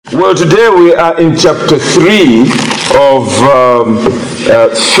Well, today we are in chapter 3 of 1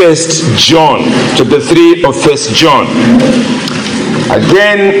 John. Chapter 3 of 1 John.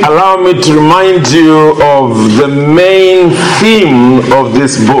 Again, allow me to remind you of the main theme of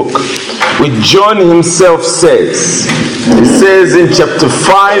this book, which John himself says. He says in chapter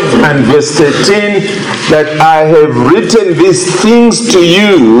 5 and verse 13 that I have written these things to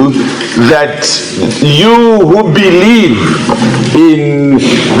you that you who believe in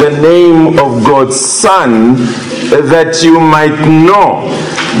the name of God's Son, that you might know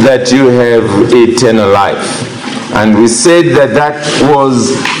that you have eternal life. And we said that that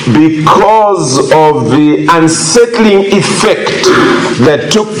was because of the unsettling effect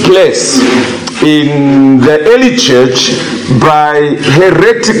that took place in the early church by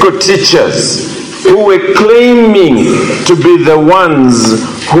heretical teachers who were claiming to be the ones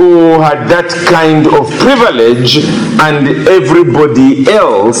who had that kind of privilege and everybody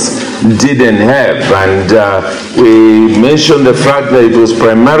else didn't have. And we mentioned the fact that it was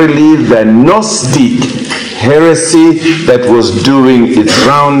primarily the Gnostic heresy that was doing its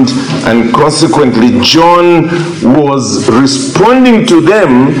round, and consequently John was responding to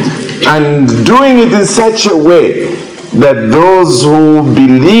them and doing it in such a way that those who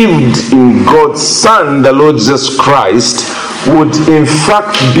believed in God's Son, the Lord Jesus Christ, would in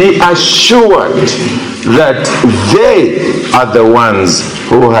fact be assured that they are the ones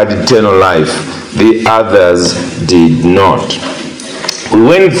who had eternal life. The others did not. We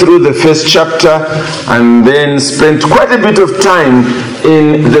went through the first chapter and then spent quite a bit of time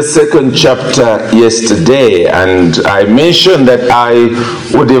in the second chapter yesterday. And I mentioned that I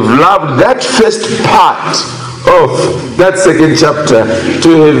would have loved that first part of that second chapter to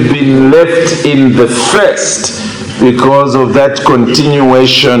have been left in the first, because of that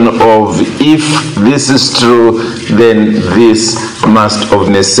continuation of if this is true, then this must of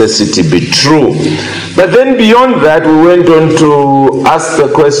necessity be true. But then beyond that, we went on to ask the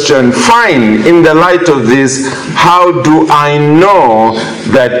question, fine, in the light of this, how do I know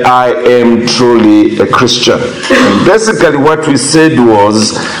that I am truly a Christian? And basically what we said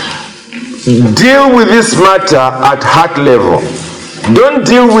was, deal with this matter at heart level. Don't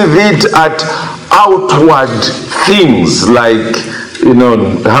deal with it at outward things like,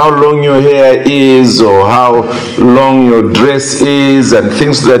 how long your hair is or how long your dress is and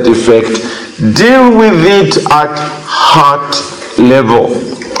things to that effect. Deal with it at heart level.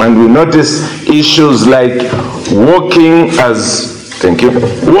 And we notice issues like walking as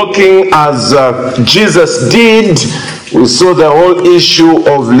Jesus did. We saw the whole issue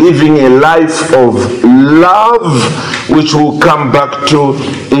of living a life of love, which we'll come back to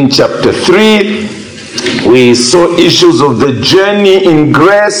in chapter 3. We saw issues of the journey in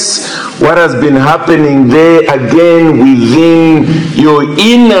grace, what has been happening there again within your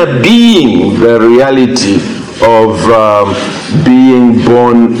inner being, the reality of being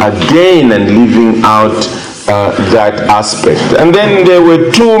born again and living out that aspect. And then there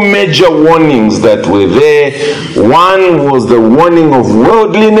were two major warnings that were there. One was the warning of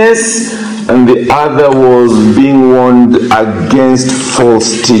worldliness, and the other was being warned against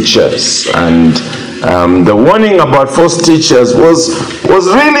false teachers. And the warning about false teachers was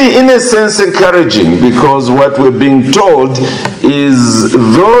really in a sense encouraging, because what we're being told is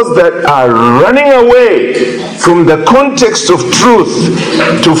those that are running away from the context of truth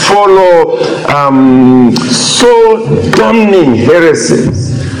to follow soul-damning heresies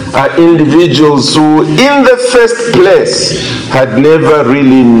are individuals who in the first place had never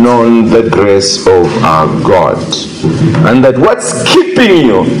really known the grace of our God. And that what's keeping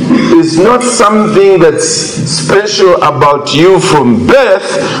you is not something that's special about you from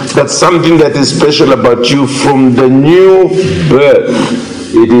birth, but something that is special about you from the new birth.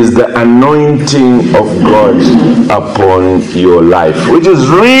 It is the anointing of God upon your life, which is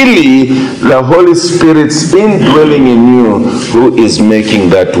really the Holy Spirit's indwelling in you who is making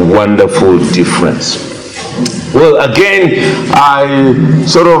that wonderful difference. Well, again, I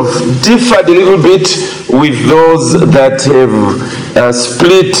sort of differed a little bit with those that have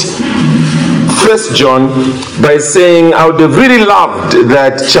split 1 John by saying I would have really loved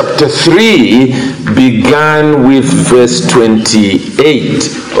that chapter 3 began with verse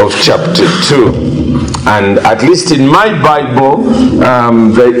 28 of chapter 2. And at least in my Bible,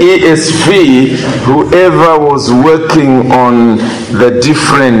 the ESV, whoever was working on the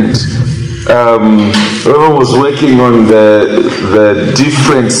different whoever was working on the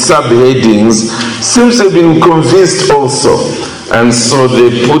different subheadings seems to have been convinced also. And so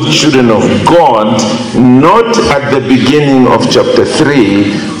they put children of God not at the beginning of chapter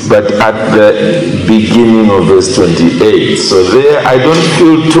 3, but at the beginning of verse 28. So there I don't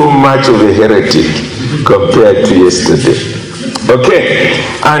feel too much of a heretic compared to yesterday. Okay,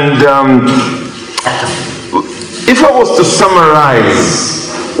 and if I was to summarize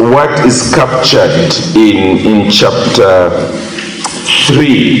what is captured in chapter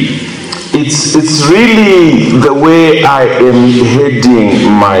 3, it's really the way I am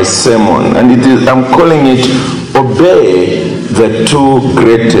heading my sermon, and I'm calling it Obey the Two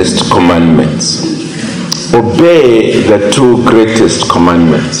Greatest Commandments. Obey the two greatest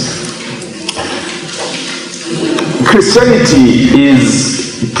commandments. Christianity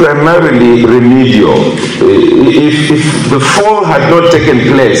is primarily remedial. If the fall had not taken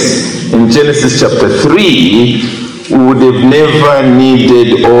place in Genesis chapter 3, we would have never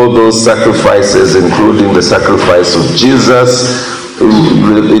needed all those sacrifices, including the sacrifice of Jesus.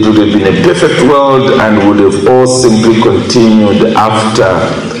 It would have been a perfect world and would have all simply continued after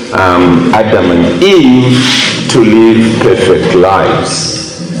Adam and Eve to live perfect lives.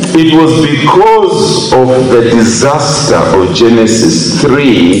 It was because of the disaster of Genesis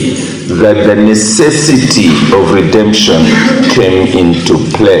 3 that the necessity of redemption came into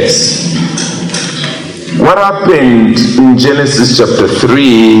place. What happened in Genesis chapter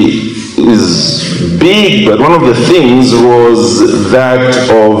 3 is big, but one of the things was that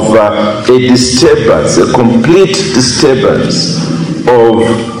of a disturbance, a complete disturbance of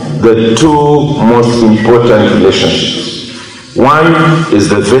the two most important relationships. One is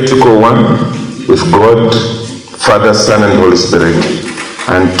the vertical one with God, Father, Son, and Holy Spirit.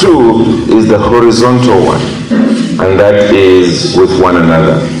 And two is the horizontal one, and that is with one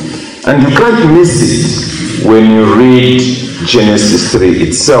another. And you can't miss it when you read Genesis 3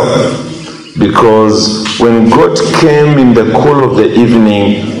 itself. Because when God came in the cool of the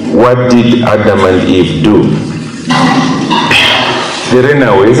evening, what did Adam and Eve do? They ran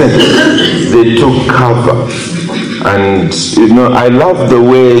away, isn't it? They took cover. And, I love the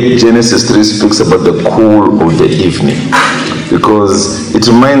way Genesis 3 speaks about the cool of the evening. Because it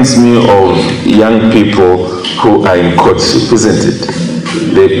reminds me of young people who are in courtship, isn't it?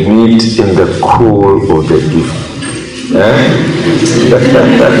 They meet in the cool of the evening.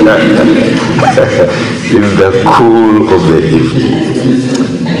 In the cool of the evening.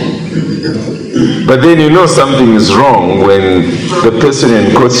 But then something is wrong when the person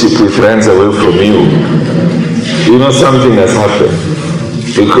in courtship with runs away from you. Something has happened,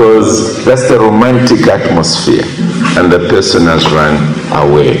 because that's the romantic atmosphere and the person has run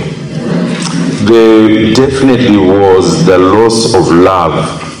away. There definitely was the loss of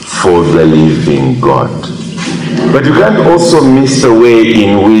love for the living God. But you can't also miss the way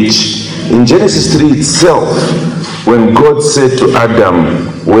in which, in Genesis 3 itself, when God said to Adam,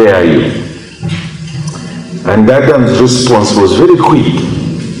 "Where are you?" And Adam's response was very quick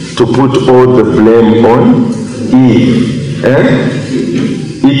to put all the blame on Eve.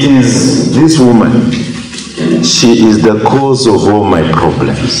 It is this woman. She is the cause of all my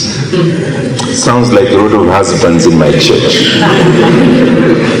problems. Sounds like a lot of husbands in my church.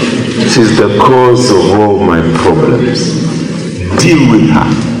 She's the cause of all my problems. Deal with her.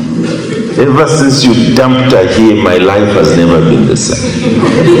 Ever since you dumped her here, my life has never been the same.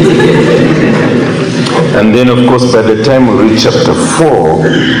 And then, of course, by the time we reach chapter 4,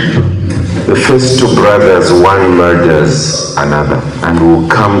 the first two brothers, one murders another. And we'll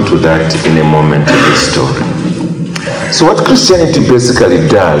come to that in a moment in the story. So what Christianity basically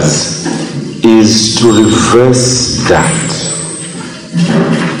does is to reverse that.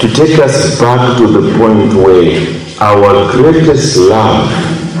 To take us back to the point where our greatest love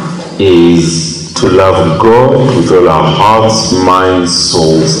is to love God with all our hearts, minds,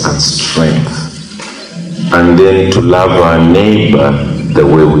 souls, and strength. And then to love our neighbor the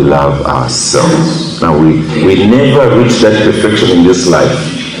way we love ourselves. Now we never reach that perfection in this life.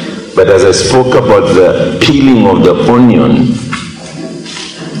 But as I spoke about the peeling of the onion,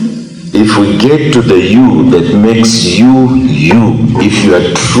 if we get to the you that makes you you, if you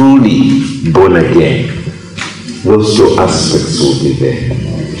are truly born again, those two aspects will be there.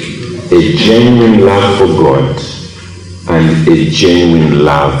 A genuine love for God and a genuine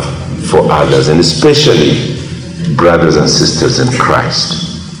love for others, and especially brothers and sisters in Christ.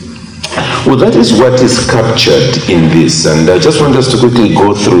 Well, that is what is captured in this, and I just want us to quickly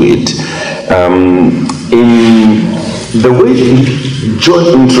go through it. In the way John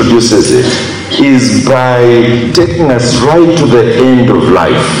introduces it is by taking us right to the end of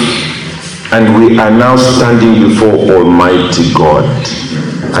life, and we are now standing before Almighty God,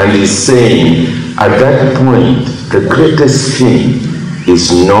 and he's saying, at that point, the greatest thing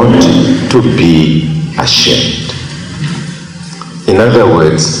is not to be ashamed. In other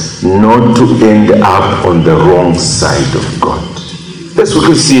words, not to end up on the wrong side of God. Let's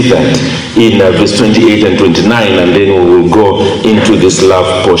quickly see that in verse 28 and 29, and then we will go into this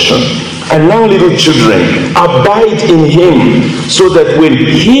love portion. And now, little children, abide in him, so that when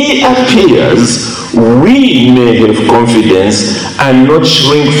he appears, we may have confidence and not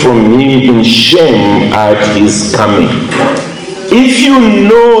shrink from him in shame at his coming. If you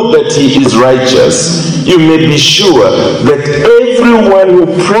know that he is righteous, you may be sure that everyone who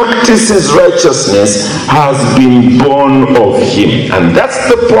practices righteousness has been born of him. And that's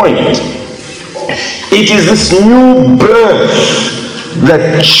the point. It is this new birth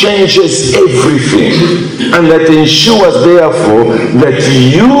that changes everything, and that ensures therefore that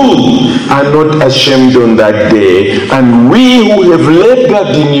you are not ashamed on that day, and we who have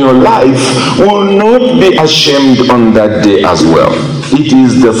labored in your life will not be ashamed on that day as well. It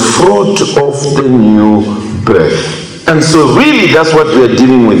is the fruit of the new birth. And so really that's what we are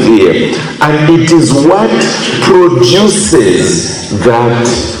dealing with here, and it is what produces that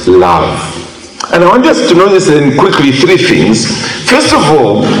love. And I want us to notice in quickly three things. First of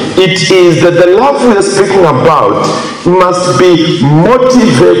all, it is that the love we are speaking about must be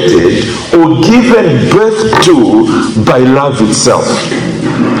motivated or given birth to by love itself.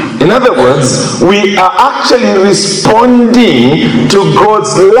 In other words, we are actually responding to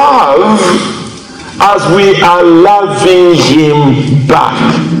God's love as we are loving him back.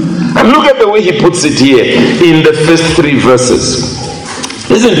 And look at the way he puts it here in the first three verses.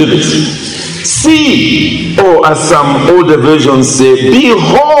 Listen to this. See, or as some older versions say,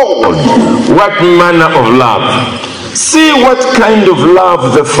 behold what manner of love. See what kind of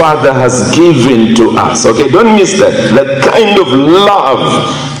love the Father has given to us. Okay, don't miss that. The kind of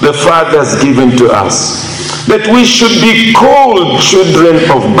love the Father has given to us. That we should be called children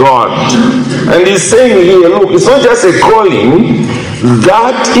of God. And he's saying here, look, it's not just a calling,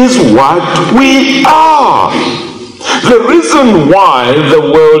 that is what we are. The reason why the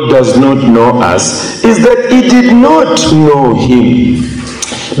world does not know us is that it did not know him.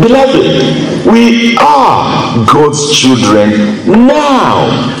 Beloved, we are God's children now,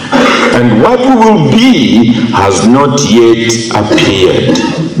 and what we will be has not yet appeared.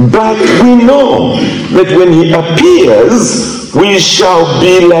 But we know that when he appears, we shall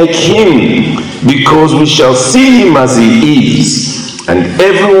be like him, because we shall see him as he is. And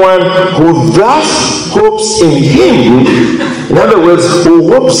everyone who thus hopes in him, in other words, who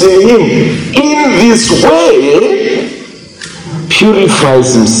hopes in him in this way,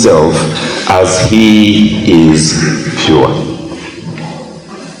 purifies himself as he is pure.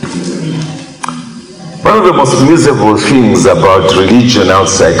 One of the most miserable things about religion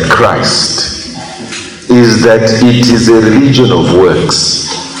outside Christ is that it is a religion of works.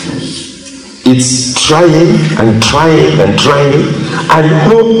 It's trying and trying and trying and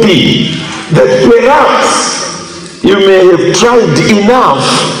hoping that perhaps you may have tried enough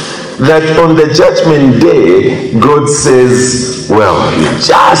that on the judgment day, God says, well, you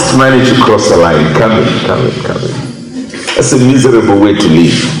just managed to cross the line. Come in. That's a miserable way to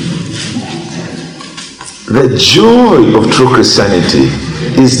live. The joy of true Christianity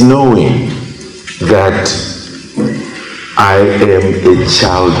is knowing that I am a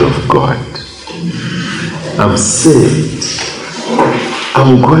child of God. I'm saved.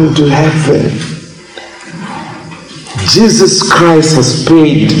 I'm going to heaven. Jesus Christ has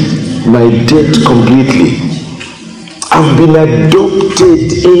paid my debt completely. I've been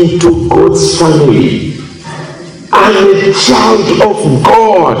adopted into God's family. I'm a child of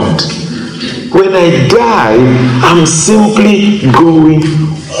God. When I die, I'm simply going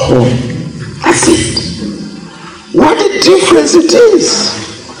home. That's it. What a difference it is.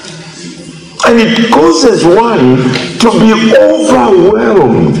 And it causes one to be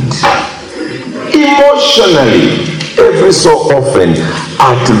overwhelmed emotionally every so often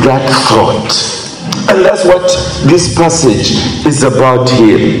at that thought. And that's what this passage is about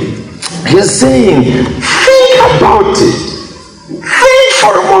here. He's saying, think about it. Think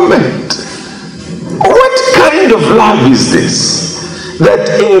for a moment. What kind of love is this? That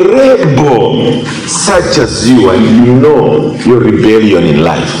a rebel such as you, and you know your rebellion in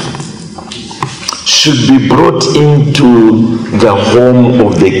life, should be brought into the home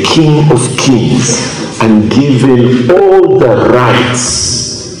of the King of Kings and given all the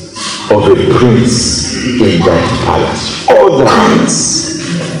rights of a prince in that palace. All the rights.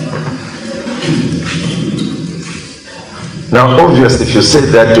 Now, obviously, if you say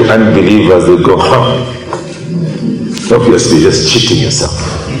that to unbelievers, they go, obviously, you're just cheating yourself.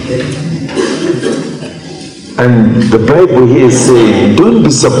 And the Bible here is saying, don't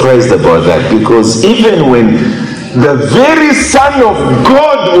be surprised about that, because even when the very Son of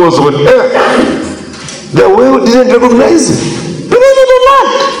God was on earth, the world didn't recognize him. Because they don't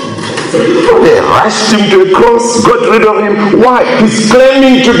like. They rushed him to a cross, got rid of him. Why? He's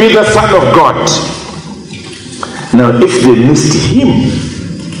claiming to be the Son of God. Now, if they missed him,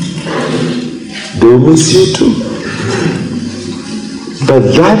 they will miss you too. But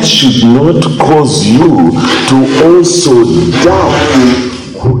that should not cause you to also doubt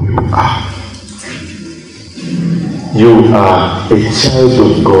who you are. You are a child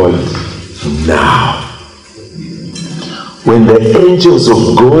of God now. When the angels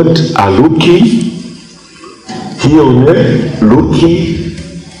of God are looking here on earth, looking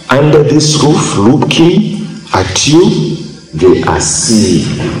under this roof, looking at you, they are seeing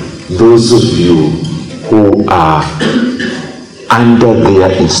those of you who are under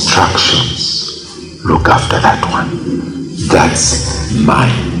their instructions. Look after that one. That's my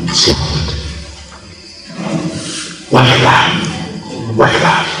child. What love. What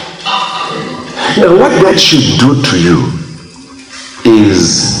love. Now what that should do to you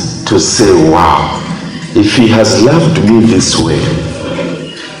is to say, wow, if he has loved me this way,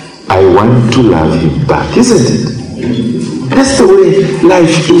 I want to love him back, isn't it? That's the way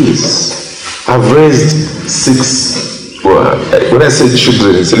life is. I've raised 6, well, when I say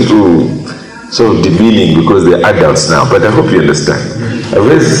children, it's a little sort of demeaning because they're adults now, but I hope you understand. I've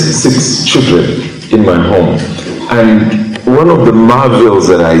raised 6 children in my home, and one of the marvels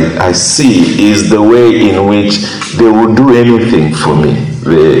that I see is the way in which they will do anything for me.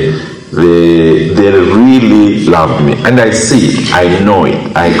 They really love me. And I see it, I know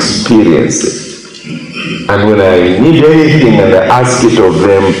it, I experience it. And when I need anything and I ask it of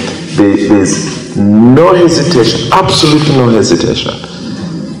them, there's no hesitation, absolutely no hesitation.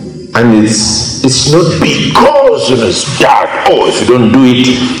 And it's not because it's dark, oh, if you don't do it,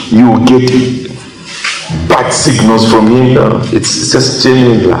 you will get bad signals from him. No, it's just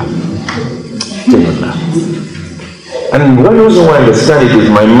genuine love. Genuine love. And one reason why I understand it is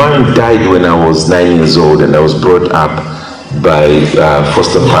my mom died when I was 9 years old, and I was brought up by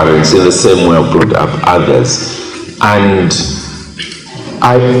foster parents in the same way I brought up others. And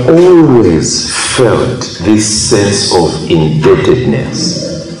I always felt this sense of indebtedness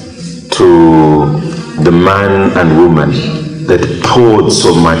to the man and woman that poured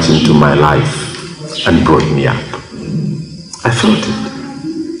so much into my life and brought me up. I felt it.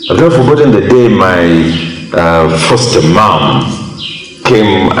 I've never forgotten the day my foster mom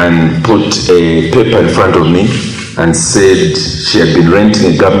came and put a paper in front of me and said she had been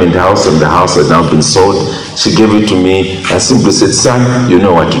renting a government house and the house had now been sold. She gave it to me and simply said, son, you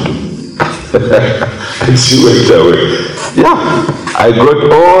know what to do. And she went away. Yeah, I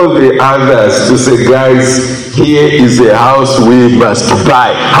got all the others to say, guys, here is a house we must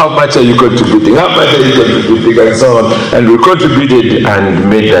buy. How much are you contributing? How much are you contributing? And so on. And we contributed and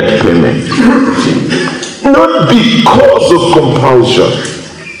made that payment. Not because of compulsion,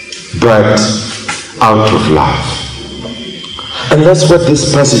 but out of love. And that's what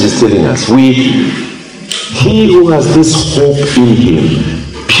this passage is telling us. He who has this hope in him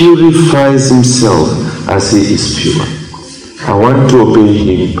purifies himself as he is pure. I want to obey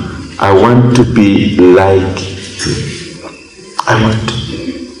him. I want to be like him. I want to.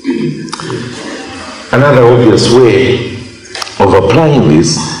 Another obvious way of applying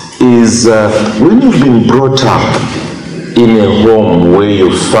this is when you've been brought up in a home where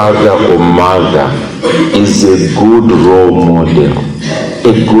your father or mother is a good role model.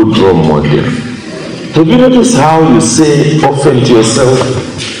 A good role model. Have you noticed how you say often to yourself,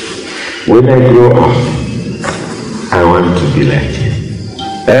 when I grow up, I want to be like him.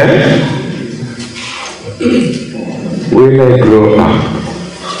 When I grow up,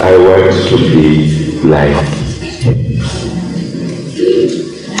 I want to be like him.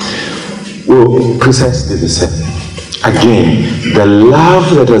 Well, precisely the same. Again, the love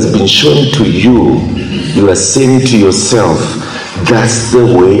that has been shown to you, you are saying to yourself, that's the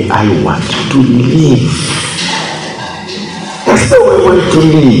way I want to live. That's the way I want to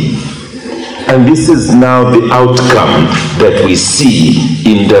live. And this is now the outcome that we see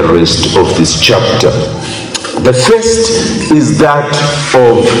in the rest of this chapter. The first is that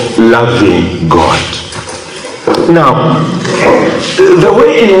of loving God. Now, the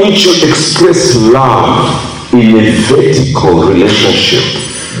way in which you express love in a vertical relationship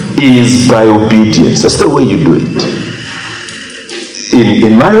is by obedience. That's the way you do it.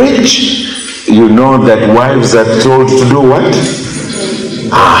 In marriage, you know that wives are told to do what?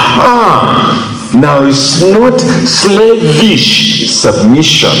 Now it's not slavish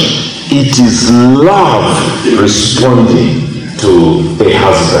submission, it is love responding to a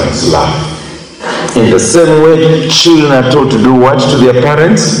husband's love. In the same way, children are taught to do what to their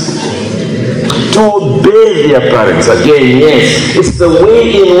parents? To obey their parents. Again, yes, it's the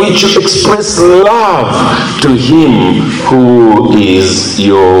way in which you express love to him who is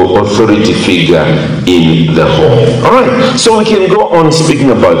your authority figure in the home. All right, so we can go on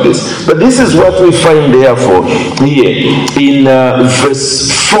speaking about this, but this is what we find therefore here in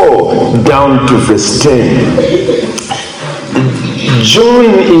verse 4 down to verse 10. John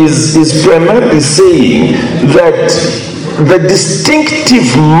is primarily saying that the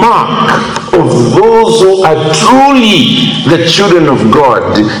distinctive mark of those who are truly the children of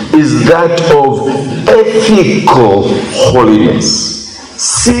God is that of ethical holiness,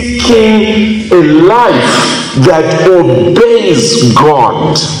 seeking a life that obeys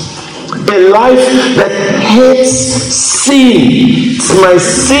God, a life that hates sin. It's my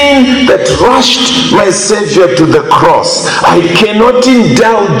sin that rushed my Savior to the cross. I cannot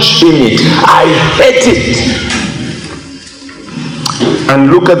indulge in it. I hate it. And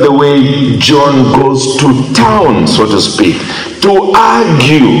look at the way John goes to town, so to speak, to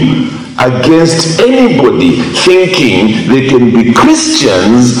argue against anybody thinking they can be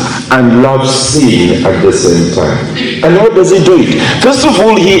Christians and love sin at the same time. And how does he do it? First of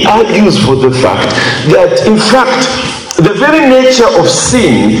all, he argues for the fact that, in fact, the very nature of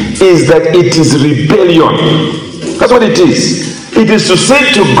sin is that it is rebellion. That's what it is. It is to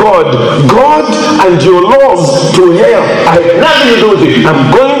say to God, God and your laws to hell. I have nothing to do with it. I'm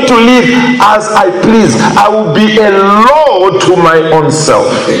going to live as I please. I will be a law to my own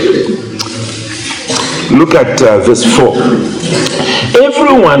self. Look at verse 4.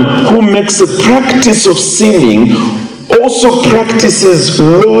 Everyone who makes a practice of sinning also practices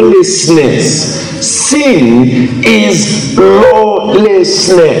lawlessness. Sin is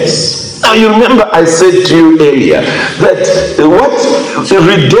lawlessness. Now you remember I said to you earlier that what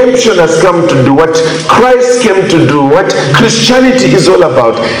redemption has come to do, what Christ came to do, what Christianity is all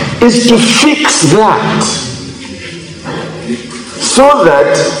about, is to fix that. So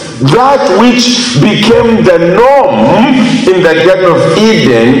that which became the norm in the Garden of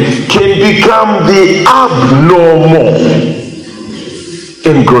Eden can become the abnormal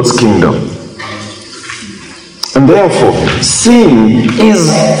in God's kingdom. And therefore, sin is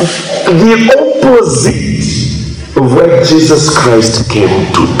the opposite of what Jesus Christ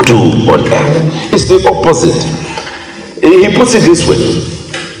came to do on earth. It's the opposite. He puts it this way.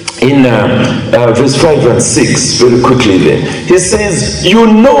 In verse 5 and 6, very quickly there, he says, you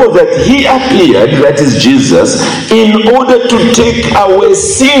know that he appeared, that is Jesus, in order to take away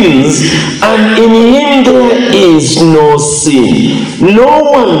sins, and in him there is no sin. No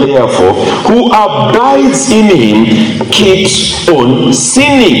one, therefore, who abides in him keeps on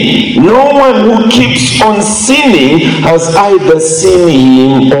sinning. No one who keeps on sinning has either seen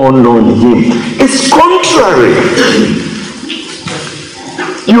him or known him. It's contrary.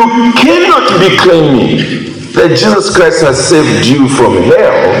 You cannot be claiming that Jesus Christ has saved you from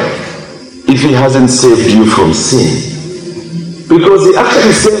hell if he hasn't saved you from sin. Because he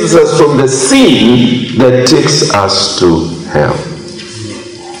actually saves us from the sin that takes us to hell.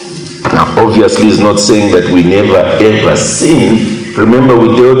 Now, obviously, he's not saying that we never ever sin. Remember,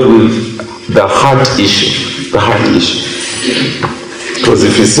 we dealt with the heart issue. The heart issue. Because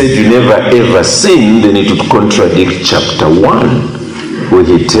if he said you never ever sin, then it would contradict chapter 1. Where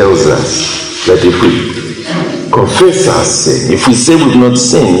he tells us that if we confess our sin, if we say we've not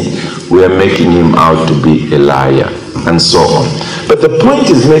sinned, we are making him out to be a liar, and so on. But the point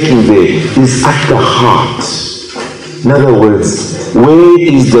he's making there is at the heart. In other words, where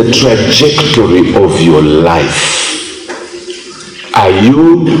is the trajectory of your life? Are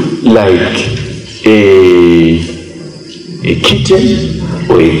you like a kitten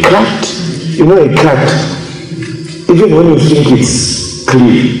or a cat? You know, a cat, even when you think it's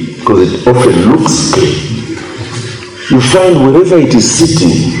clean, because it often looks clean, you find wherever it is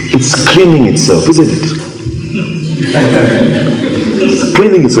sitting, it's cleaning itself, isn't it? It's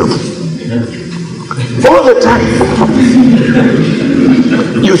cleaning itself all the time.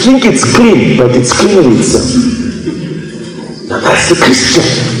 You think it's clean, but it's cleaning itself. Now that's the Christian.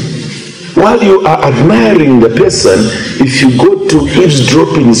 While you are admiring the person, if you go to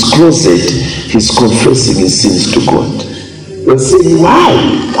eavesdrop in his closet, he's confessing his sins to God. You're saying, wow,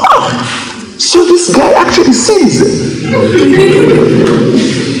 so this guy actually sins.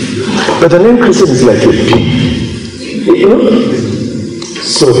 But an non-Christian is like a pig. You know?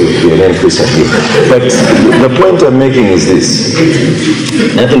 Sorry if you're an non-Christian here. But the point I'm making is this.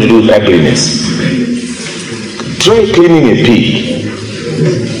 Nothing to do with ugliness. Try cleaning a pig.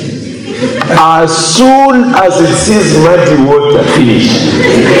 as soon as it sees muddy water, finish.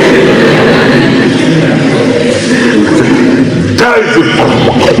 Dives it.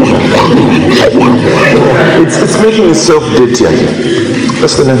 It's making itself dirty again.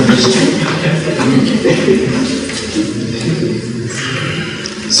 That's the next question.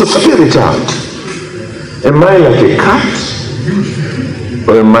 So figure it out. Am I like a cat?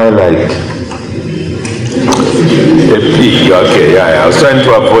 Or am I like a pig? Okay, yeah, I was trying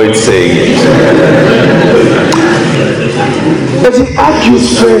to avoid saying it. But he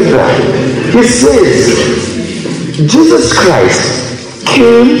argues further. He says, Jesus Christ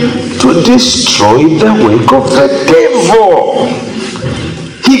came to destroy the work of the devil.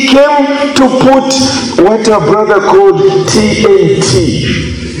 He came to put what our brother called TNT.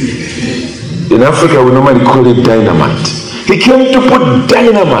 In Africa, we normally call it dynamite. He came to put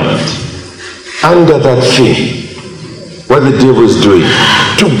dynamite under that thing. What the devil is doing.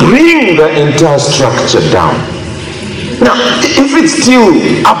 To bring the entire structure down. Now, if it's still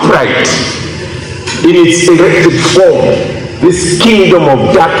upright in its erected form, this kingdom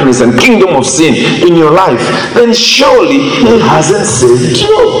of darkness and kingdom of sin in your life, then surely he hasn't saved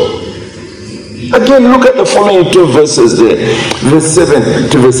you. Again, look at the following two verses there, verse 7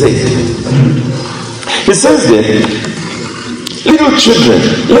 to verse 8. He says there, little children,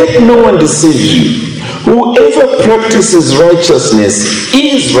 let no one deceive you. Whoever practices righteousness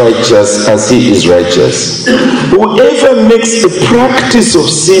is righteous as he is righteous. Whoever makes a practice of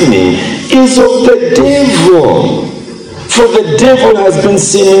sinning is of the devil. For the devil has been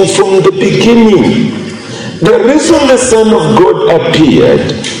sinning from the beginning. The reason the Son of God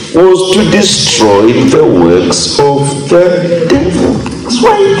appeared was to destroy the works of the devil. That's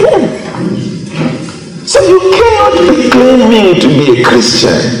why he came. So you cannot be claiming to be a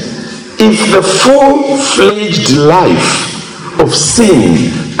Christian if the full-fledged life of sin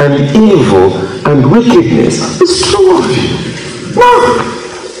and evil and wickedness is true of you. No.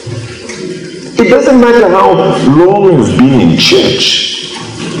 It doesn't matter how long you've been in church,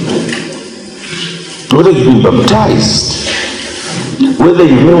 whether you've been baptized, whether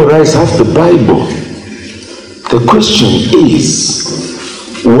you memorize half the Bible. The question is,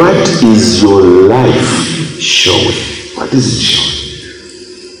 what is your life showing? What is it showing?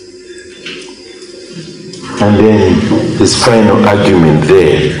 And then his final argument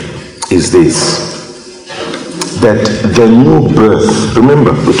there is this. That the new birth,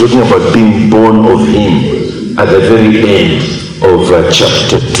 remember, we're talking about being born of him at the very end of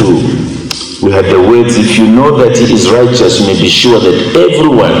chapter 2. We had the words, if you know that he is righteous, you may be sure that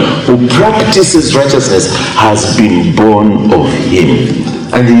everyone who practices righteousness has been born of him.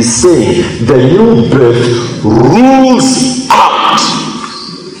 And he's saying the new birth rules out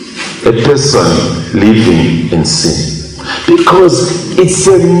a person living in sin. Because it's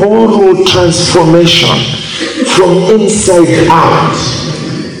a moral transformation from inside out.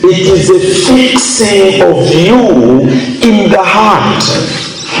 It is a fixing of you in the heart.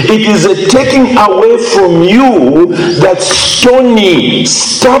 It is a taking away from you that stony,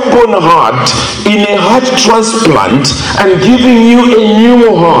 stubborn heart in a heart transplant and giving you a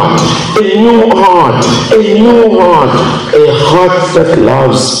new heart, a new heart, a new heart, a heart that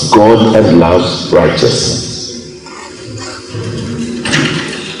loves God and loves righteousness.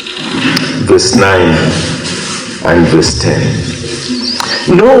 Verse 9 and verse 10.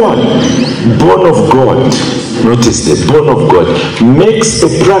 No one born of God, notice the born of God, makes a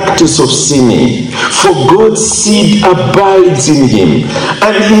practice of sinning, for God's seed abides in him,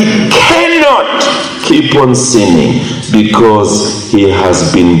 and he cannot keep on sinning because he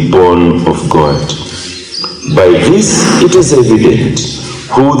has been born of God. By this it is evident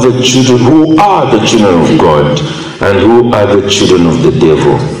who are the children of God and who are the children of the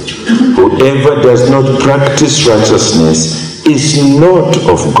devil. Whoever does not practice righteousness is not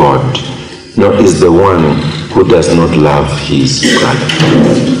of God, nor is the one who does not love his brother.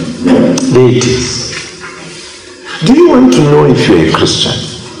 There it is. Do you want to know if you're a Christian?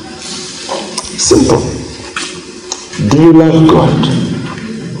 Simple. Do you love God?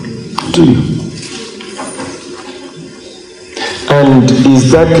 Do you? And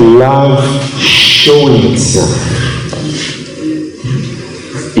is that love showing itself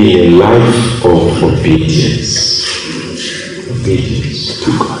in a life of obedience? Obedience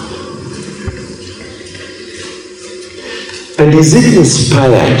to God. And is it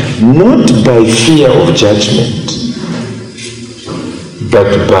inspired not by fear of judgment,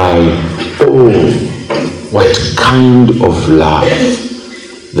 but by, oh, what kind of love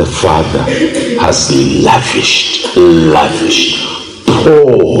the Father has lavished, poured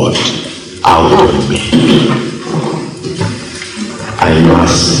out on me. I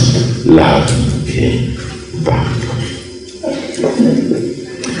must love him back.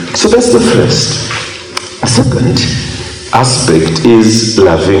 So that's the first. A second aspect is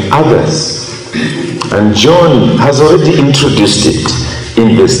loving others. And John has already introduced it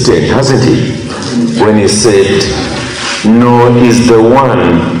in verse 10, hasn't he? When he said, "Nor is the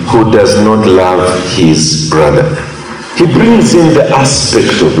one who does not love his brother." He brings in the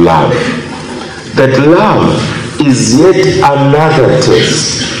aspect of love. That love is yet another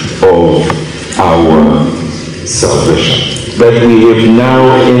test of our salvation. That we have now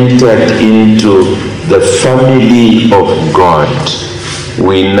entered into the family of God.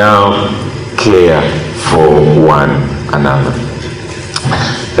 We now care for one another.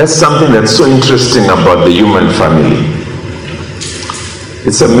 That's something that's so interesting about the human family.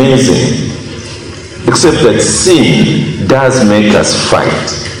 It's amazing. Except that sin does make us fight.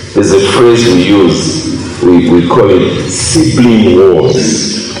 There's a phrase we use, we call it sibling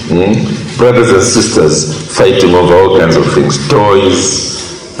wars. Brothers and sisters fighting over all kinds of things, toys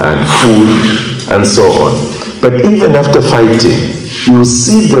and food and so on. But even after fighting, you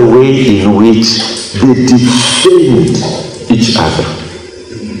see the way in which they defend each other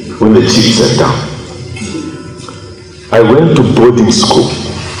when the chips are down. I went to boarding school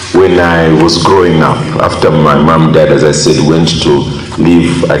when I was growing up. After my mom died, as I said, went to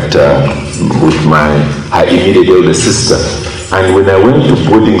live with her immediate elder sister. And when I went to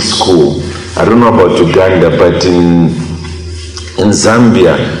boarding school, I don't know about Uganda, but in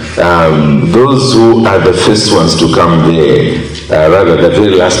Zambia, those who are the first ones to come there, rather the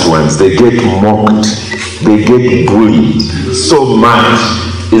very last ones, they get mocked, they get bullied. So much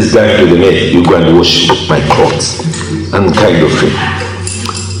is done to them. You go and wash my clothes and kind of thing.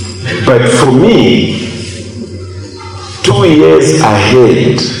 But for me, 2 years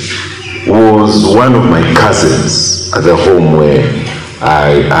ahead was one of my cousins at the home where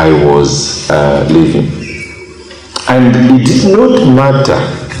I was living. And it did not matter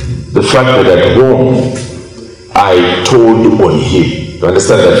the fact that at home I told on him. You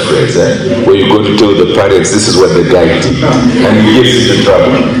understand that phrase, where you go to tell the parents, this is what the guy did, and he gets into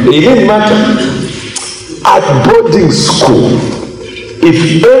trouble. It didn't matter. At boarding school,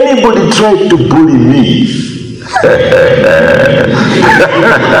 if anybody tried to bully me,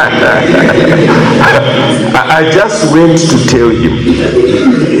 I just went to tell him.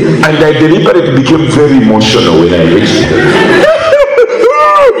 And I deliberately became very emotional when I reached him.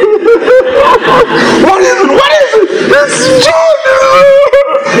 What is it? What is it? It's John!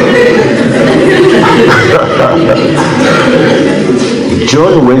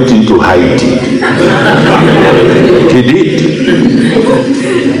 John went into hiding. He did.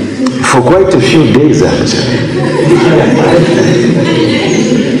 For quite a few days, actually.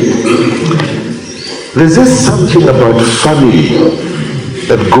 There's just something about family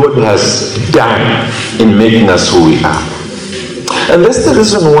that God has done in making us who we are. And that's the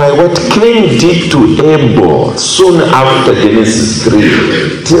reason why what Cain did to Abel soon after Genesis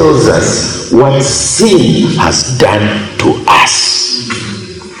 3 tells us what sin has done to us.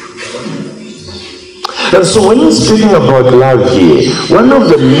 And so when we're speaking about love here, one of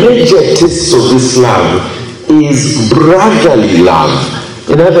the major tests of this love is brotherly love.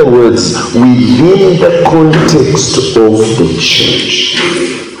 In other words, within the context of the church.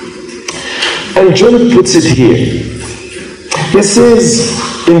 And John puts it here. He says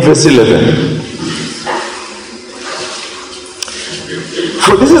in verse 11,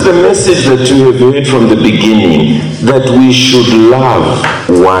 "For this is the message that you have heard from the beginning, that we should love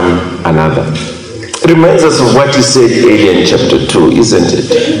one another." It reminds us of what he said earlier in chapter 2, isn't it?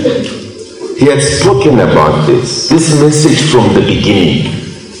 He had spoken about this message from the beginning,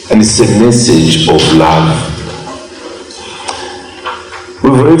 and it's a message of love.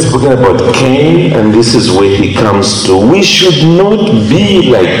 We've already spoken about Cain, and this is where he comes to. We should not be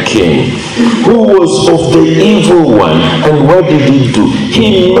like Cain, who was of the evil one. And what did he do?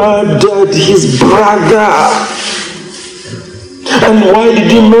 He murdered his brother. And why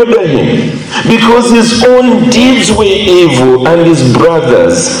did he murder him? Because his own deeds were evil and his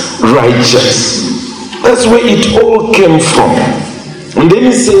brother's righteous. That's where it all came from. And then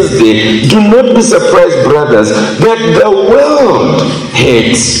he says there, "Do not be surprised, brothers, that the world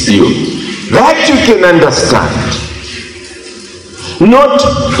hates you." That you can understand. Not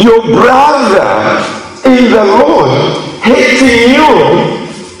your brother in the Lord hating you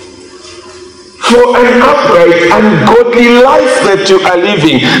for an upright and godly life that you are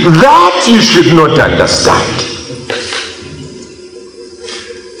living. That you should not understand.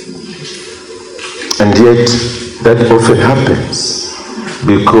 And yet, that often happens.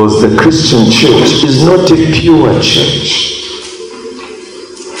 Because the Christian church is not a pure church.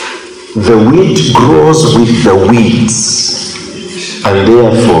 the wheat grows with the weeds, and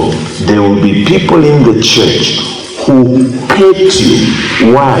therefore there will be people in the church who hate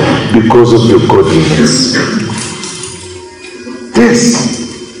you. Why? Because of your godliness. Yes.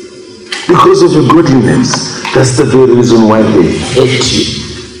 Because of your godliness. That's the very reason why they hate you.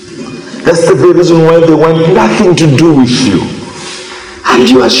 That's the very reason why they want nothing to do with you. And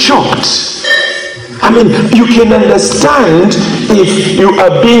you are shocked. I mean, you can understand if you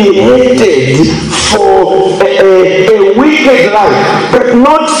are being hated for a wicked life, but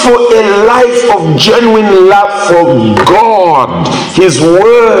not for a life of genuine love for God, His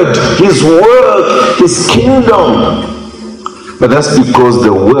Word, His work, His kingdom. But that's because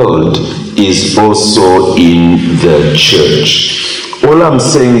the world is also in the church. All I'm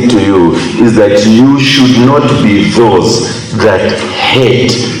saying to you is that you should not be those that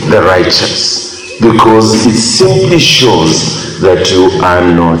hate the righteous, because it simply shows that you are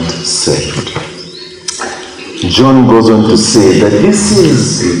not saved. John goes on to say that this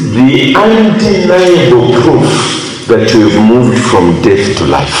is the undeniable proof that you have moved from death to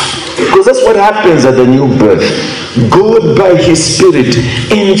life. Because that's what happens at the new birth. God by His Spirit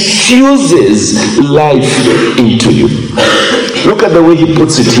infuses life into you. Look at the way He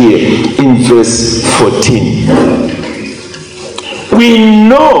puts it here in verse 14. We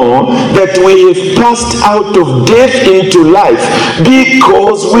know that we have passed out of death into life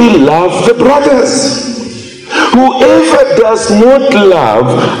because we love the brothers. Whoever does not love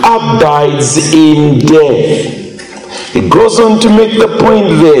abides in death. It goes on to make the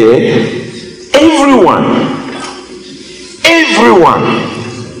point there. Everyone,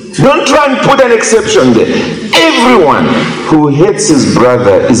 don't try and put an exception there. Everyone who hates his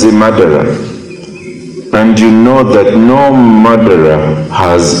brother is a murderer. And you know that no murderer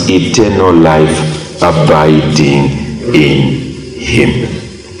has eternal life abiding in him.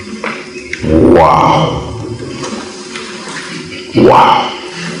 Wow.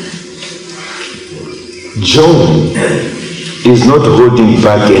 John is not holding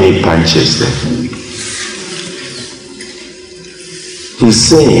back any punches there. He's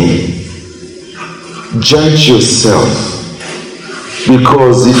saying, judge yourself,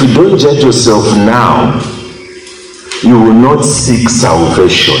 because if you don't judge yourself now, you will not seek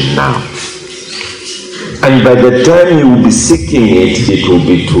salvation now. And by the time you will be seeking it, it will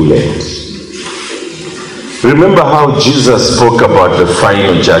be too late. Remember how Jesus spoke about the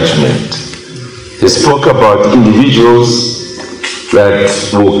final judgment. He spoke about individuals that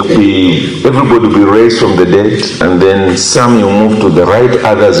everybody will be raised from the dead, and then some you move to the right,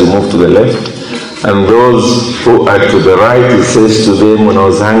 others you move to the left. And those who are to the right, He says to them, when I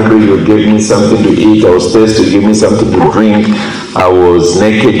was hungry, you gave me something to eat. I was thirsty, you gave me something to drink. I was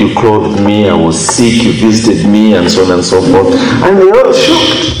naked, you clothed me. I was sick, you visited me, and so on and so forth. And they were all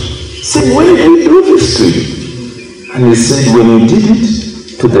shocked. Said, when did we do this to you? And He said, when you did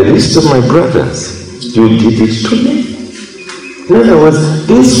it to the least of my brothers, you did it to me. In other words,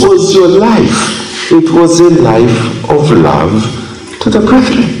 this was your life. It was a life of love to the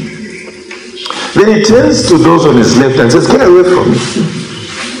brethren. Then He turns to those on His left and says, get away from me,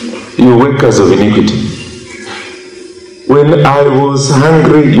 you workers of iniquity. When I was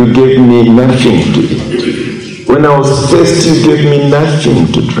hungry, you gave me nothing to eat. When I was thirsty, you gave me nothing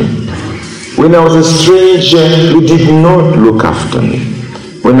to drink. When I was a stranger, you did not look after me.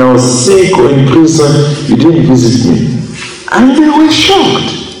 When I was sick or in prison, you didn't visit me. And they were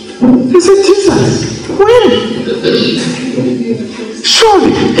shocked. They said, Jesus, when?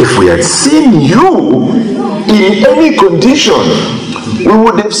 Surely, if we had seen you in any condition, we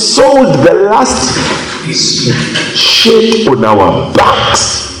would have sold the last shirt on our backs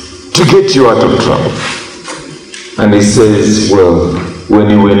to get you out of trouble. And He says, well, when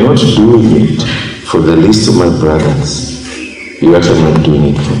you were not doing it for the least of my brothers, you are not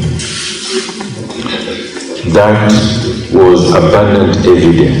doing it for me. That was abundant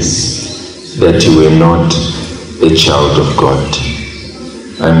evidence that you were not a child of God.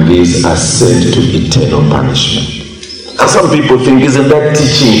 And these are sent to eternal punishment. And some people think, isn't that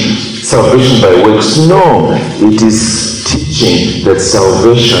teaching salvation by works? No, it is teaching that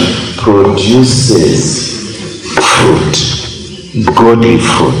salvation produces fruit, godly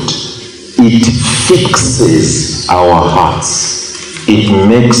fruit. It fixes our hearts. It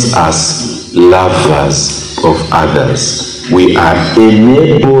makes us lovers of others. We are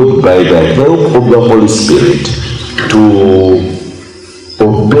enabled by the help of the Holy Spirit to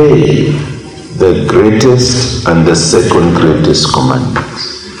obey the greatest and the second greatest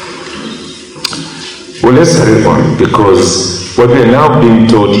commandments. Well, let's hurry on, because what we are now being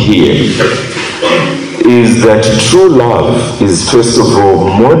told here is that true love is first of all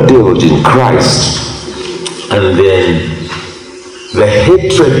modeled in Christ, and then the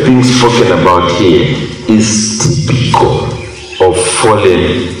hatred being spoken about here is typical of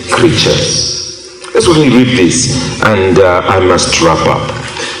fallen creatures. Let's really read this, and I must wrap up.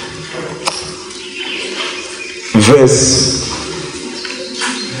 Verse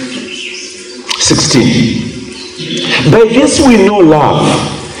 16. By this we know love,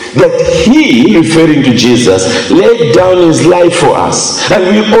 that he, referring to Jesus, laid down his life for us,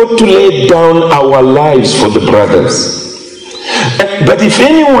 and we ought to lay down our lives for the brothers. But if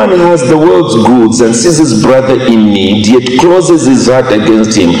anyone has the world's goods and sees his brother in need, yet closes his heart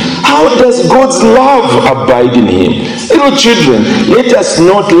against him, how does God's love abide in him? Little children, let us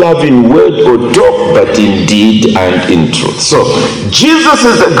not love in word or talk, but in deed and in truth. So, Jesus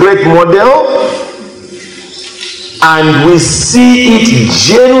is a great model, and we see it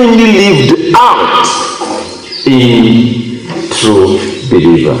genuinely lived out in true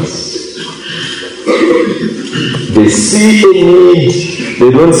believers. They see a need,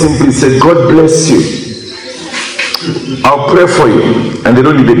 they don't simply say, God bless you, I'll pray for you, and they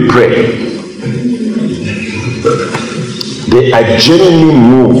don't even pray. They are genuinely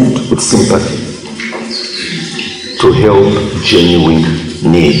moved with sympathy to help genuine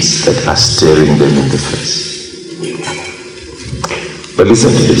needs that are staring them in the face. But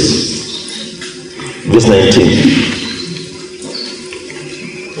listen to this. Verse 19.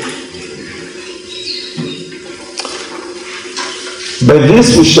 By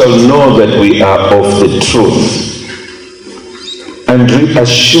this we shall know that we are of the truth, and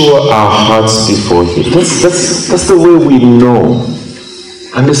reassure our hearts before him. That's the way we know.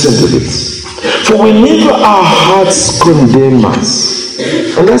 And listen to this. For whenever our hearts condemn us,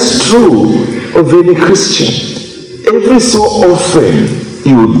 and that's true of any Christian, every so often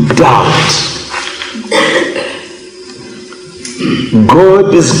you doubt.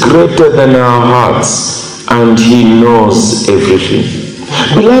 God is greater than our hearts, and he knows everything.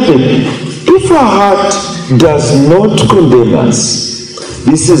 Beloved, if our heart does not condemn us,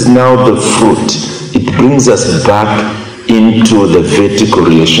 this is now the fruit. It brings us back into the vertical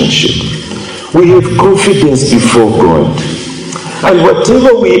relationship. We have confidence before God, and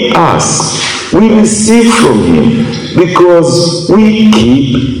whatever we ask, we receive from him, because we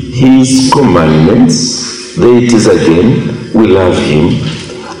keep his commandments. There it is again, we love him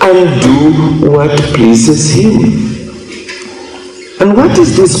and do what pleases him. And what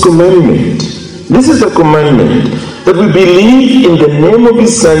is this commandment? This is the commandment that we believe in the name of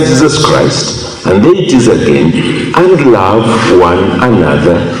his Son Jesus Christ, and there it is again, and love one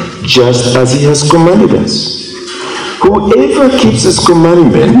another just as he has commanded us. Whoever keeps his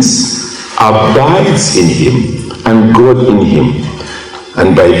commandments abides in him, and God in him.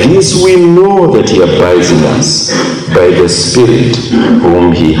 And by this we know that he abides in us, by the Spirit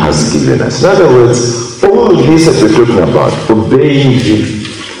whom he has given us. In other words, all this that we're talking about, obeying him,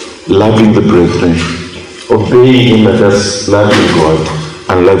 loving the brethren, obeying him, and thus loving God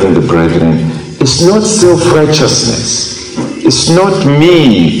and loving the brethren, it's not self-righteousness. It's not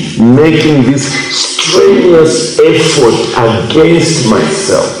me making this strenuous effort against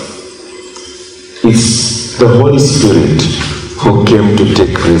myself. It's the Holy Spirit who came to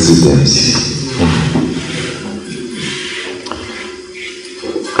take residence.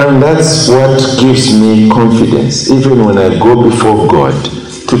 And that's what gives me confidence, even when I go before God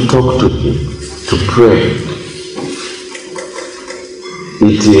to talk to him, to pray.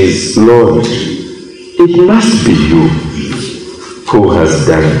 It is, Lord, it must be you who has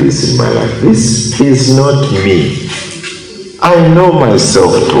done this in my life. This is not me. I know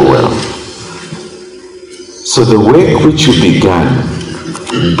myself too well. So the work which you began,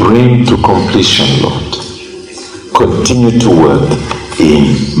 bring to completion, Lord. Continue to work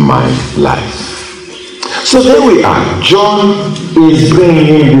in my life. So there we are. John is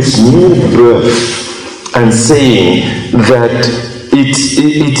bringing in this new birth and saying that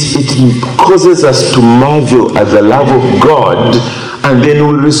it causes us to marvel at the love of God, and then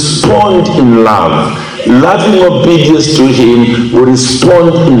we respond in love. Loving obedience to him, we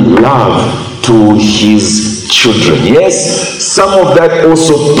respond in love to his children. Yes, some of that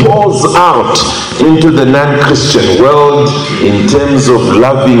also pours out into the non-Christian world in terms of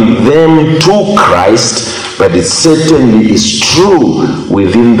loving them to Christ, but it certainly is true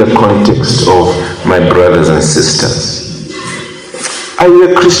within the context of my brothers and sisters. Are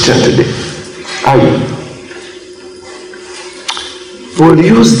you a Christian today? Are you? Well,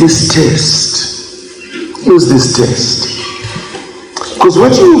 use this test. Use this test. Because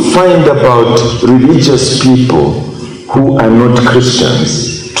what you find about religious people who are not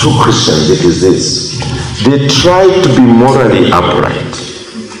Christians, true Christians, it is this. They try to be morally upright.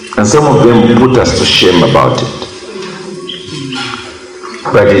 And some of them put us to shame about it.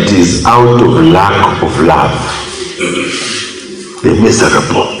 But it is out of lack of love. They're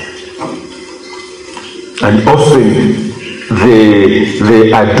miserable. And often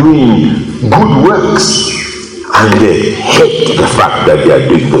they are doing good works and they hate the fact that they are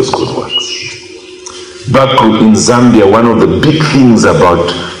doing those good works. Back in Zambia, one of the big things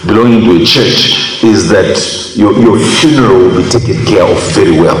about belonging to a church is that your funeral will be taken care of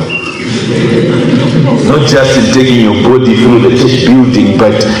very well. Not just in taking your body through the church building,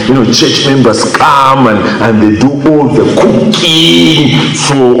 but church members come and they do all the cooking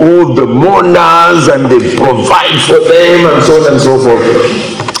for all the mourners and they provide for them and so on and so forth.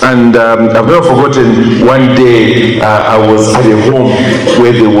 And I've never forgotten one day I was at a home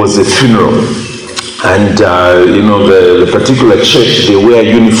where there was a funeral. And the particular church, they wear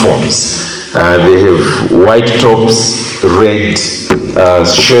uniforms. They have white tops, red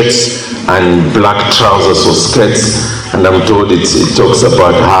shirts, and black trousers or skirts. And I'm told it talks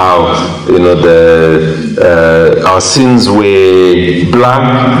about how our sins were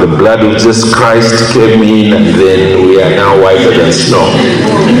black, the blood of Jesus Christ came in, and then we are now whiter than snow.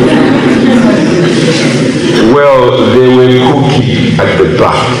 Well, they were cooking at the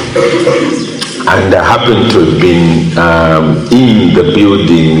back. And I happened to have been in the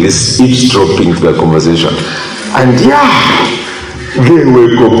building, eavesdropping to the conversation. And they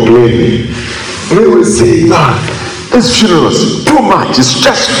were complaining. They were saying, this funeral is too much, it's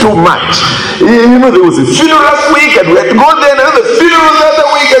just too much. There was a funeral last week and we had to go there, and another funeral the other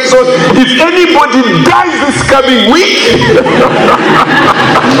week, and so on. If anybody dies this coming week,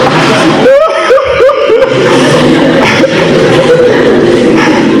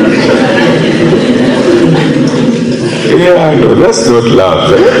 no, that's not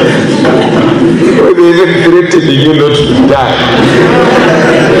love. When they're threatening you not to die,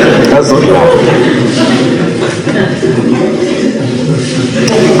 that's not love.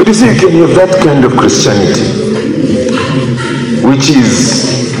 But you see, you can have that kind of Christianity, which is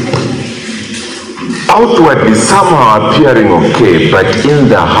outwardly somehow appearing okay, but in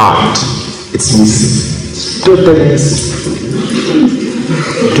the heart, it's missing. It's totally missing.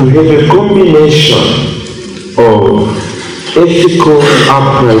 To have a combination of ethical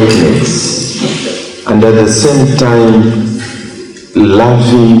uprightness and at the same time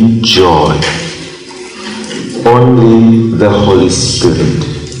loving joy, only the Holy Spirit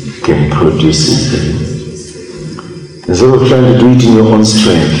can produce it. Instead of trying to do it in your own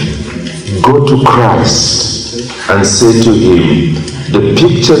strength, go to Christ and say to him, the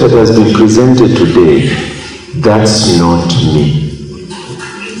picture that has been presented today, that's not me.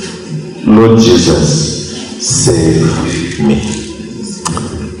 Lord Jesus, save me.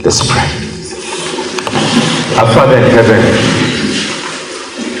 Let's pray. Our Father in heaven,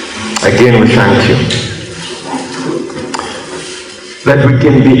 again we thank you that we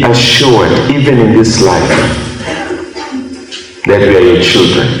can be assured, even in this life, that we are your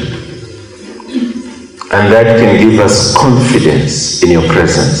children, and that can give us confidence in your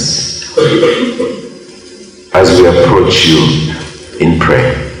presence as we approach you in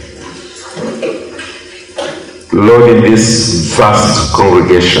prayer. Lord, in this vast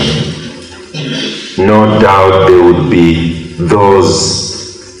congregation, no doubt there would be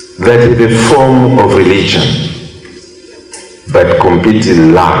those that have a form of religion but completely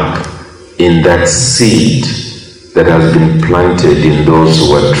lack in that seed that has been planted in those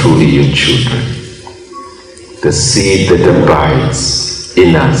who are truly your children. The seed that abides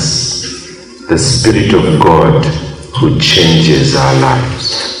in us, the Spirit of God who changes our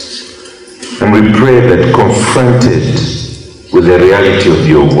lives. And we pray that confronted with the reality of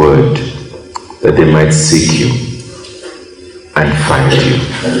your word, that they might seek you and find you.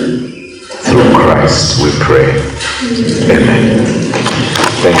 Through Christ we pray. Amen.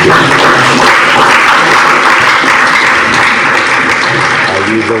 Thank you. Are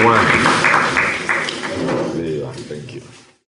you the one?